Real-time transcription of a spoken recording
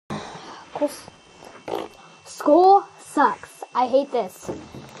School sucks. I hate this.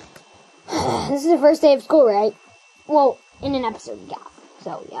 This is the first day of school, right? Well, in an episode, yeah.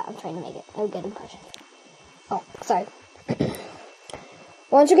 So, yeah, I'm trying to make it a good impression. Oh, sorry.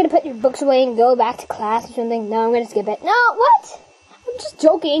 Once you're going to put your books away and go back to class or something. No, I'm going to skip it. No, what? I'm just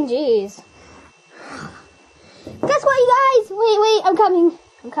joking, jeez. Guess what, you guys? Wait, I'm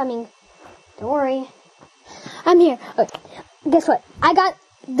coming. Don't worry. I'm here. Okay. Guess what? I got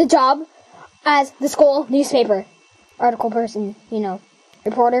the job as the school newspaper article person,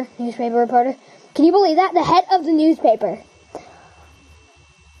 newspaper reporter. Can you believe that? The head of the newspaper.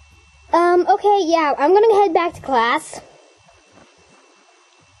 Okay, yeah, I'm gonna head back to class.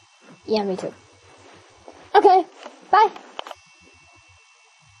 Yeah, me too. Okay, bye.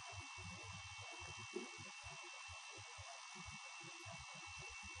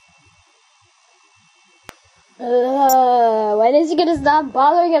 When is he gonna stop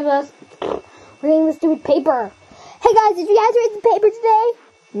bothering us? Reading the stupid paper. Hey guys, did you guys read the paper today?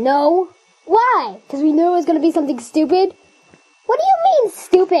 No. Why? Because we knew it was gonna be something stupid. What do you mean,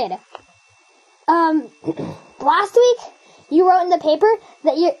 stupid? Last week, you wrote in the paper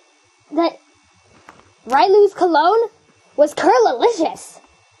that Rylu's cologne was curlilicious.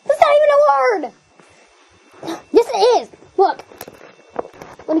 That's not even a word! Yes, it is! Look.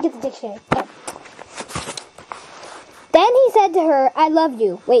 Let me get the dictionary. Okay. Then he said to her, I love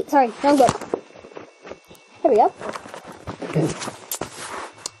you. Wait, sorry, wrong book. There we go.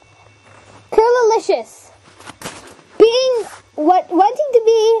 Curlilicious. Wanting to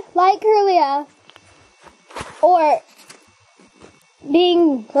be like Curlia. Or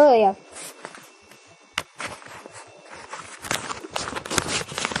being Curlia.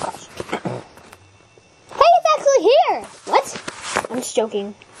 Hey, it's actually here! What? I'm just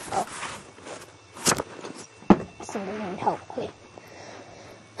joking. Oh. Somebody need help. Okay.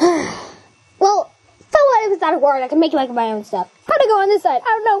 Well, so what if it's not a word? I can make like my own stuff. How to go on this side? I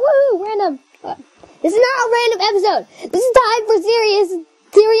don't know. Woohoo! Random. This is not a random episode. This is time for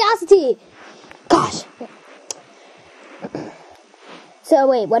seriosity. Gosh. So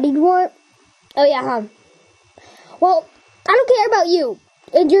wait, what did you want? Oh yeah, Well, I don't care about you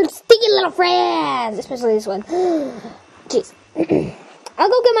and your stinky little friends, especially this one. Jeez. I'll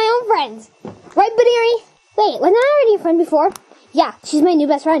go get my own friends. Right, Baneri? Wait, wasn't I already your friend before? Yeah, she's my new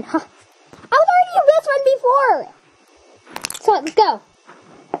best friend. Huh? I was already your best friend before. So let's go.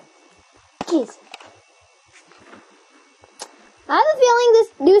 Jeez. I have a feeling this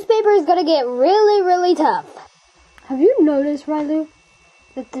newspaper is gonna get really, really tough. Have you noticed, Rylu,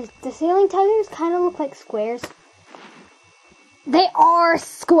 that the ceiling tires kind of look like squares? They are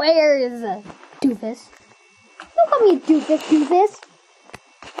squares, doofus. Don't call me a doofus.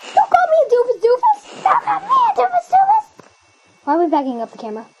 Don't call me a doofus. Don't call me a doofus. Why are we backing up the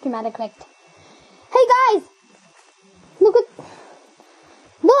camera? Dramatic effect. Hey guys! Look!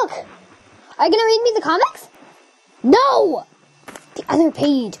 Are you gonna read me the comics? No! The other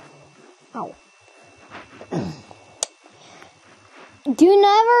page. Oh. Do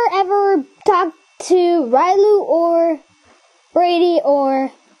never ever talk to Rylu or Brady or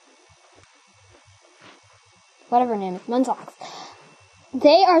whatever her name is, Munsox.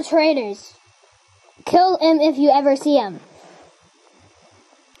 They are traitors. Kill them if you ever see them.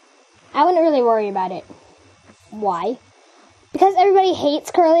 I wouldn't really worry about it. Why? Because everybody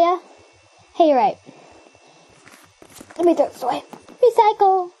hates Curlia. Hey, you're right. Let me throw this away.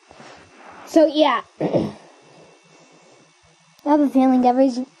 Recycle. So, yeah. I have a feeling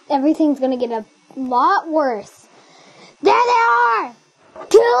everything's gonna get a lot worse. There they are!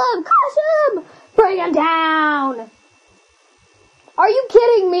 Kill them! Crush them! Bring them down! Are you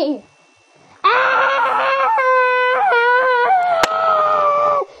kidding me? Ah!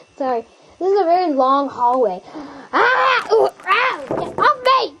 Sorry. This is a very long hallway. Ah! Ooh, ah! Get off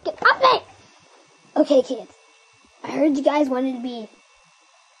me! Get off me! Okay, kids. I heard you guys wanted to be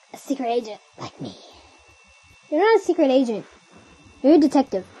a secret agent like me. You're not a secret agent. You're a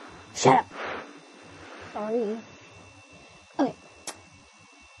detective. Shut up. Sorry. Okay.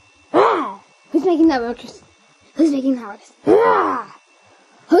 Ah! Who's making that ruckus? Who's making that ruckus? Ah!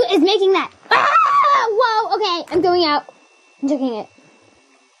 Who is making that? Ah! Whoa, okay. I'm going out. I'm taking it.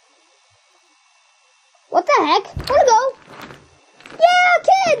 What the heck? I wanna go. Yeah,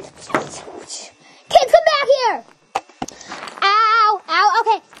 kids! Kids, come back here! Ow! Ow,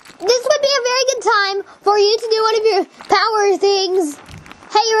 okay. This would be a very good time for you to do one of your power things.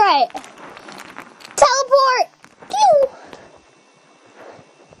 Hey, you're right. Teleport! Pew!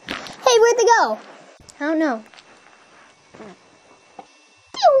 Hey, where'd they go? I don't know.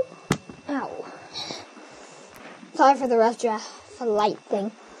 Pew! Ow. Sorry for the rough draft, for the light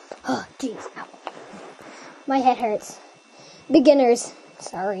thing. Oh, jeez. Ow. My head hurts. Beginners.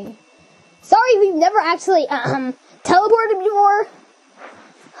 Sorry. Sorry, we've never actually, teleported before.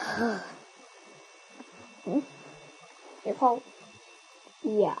 Your fault.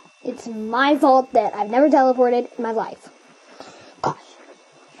 Yeah, it's my fault that I've never teleported in my life. Gosh.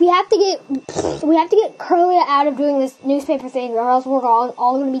 We have to get Curlia out of doing this newspaper thing, or else we're all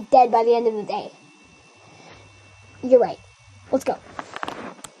going to be dead by the end of the day. You're right. Let's go.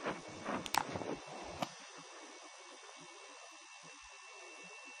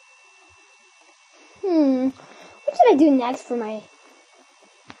 What should I do next for my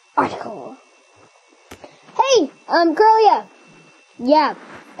article? Hey, Curlia. Yeah.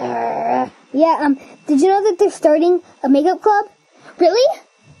 Did you know that they're starting a makeup club? Really?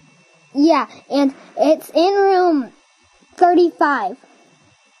 Yeah, and it's in room 35.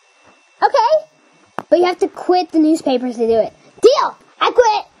 Okay. But you have to quit the newspapers to do it. Deal! I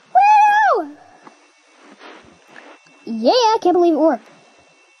quit! Woo! Yeah, I can't believe it worked.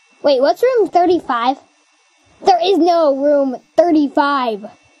 Wait, what's room 35? There is no room 35.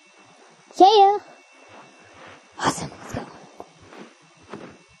 Yeah.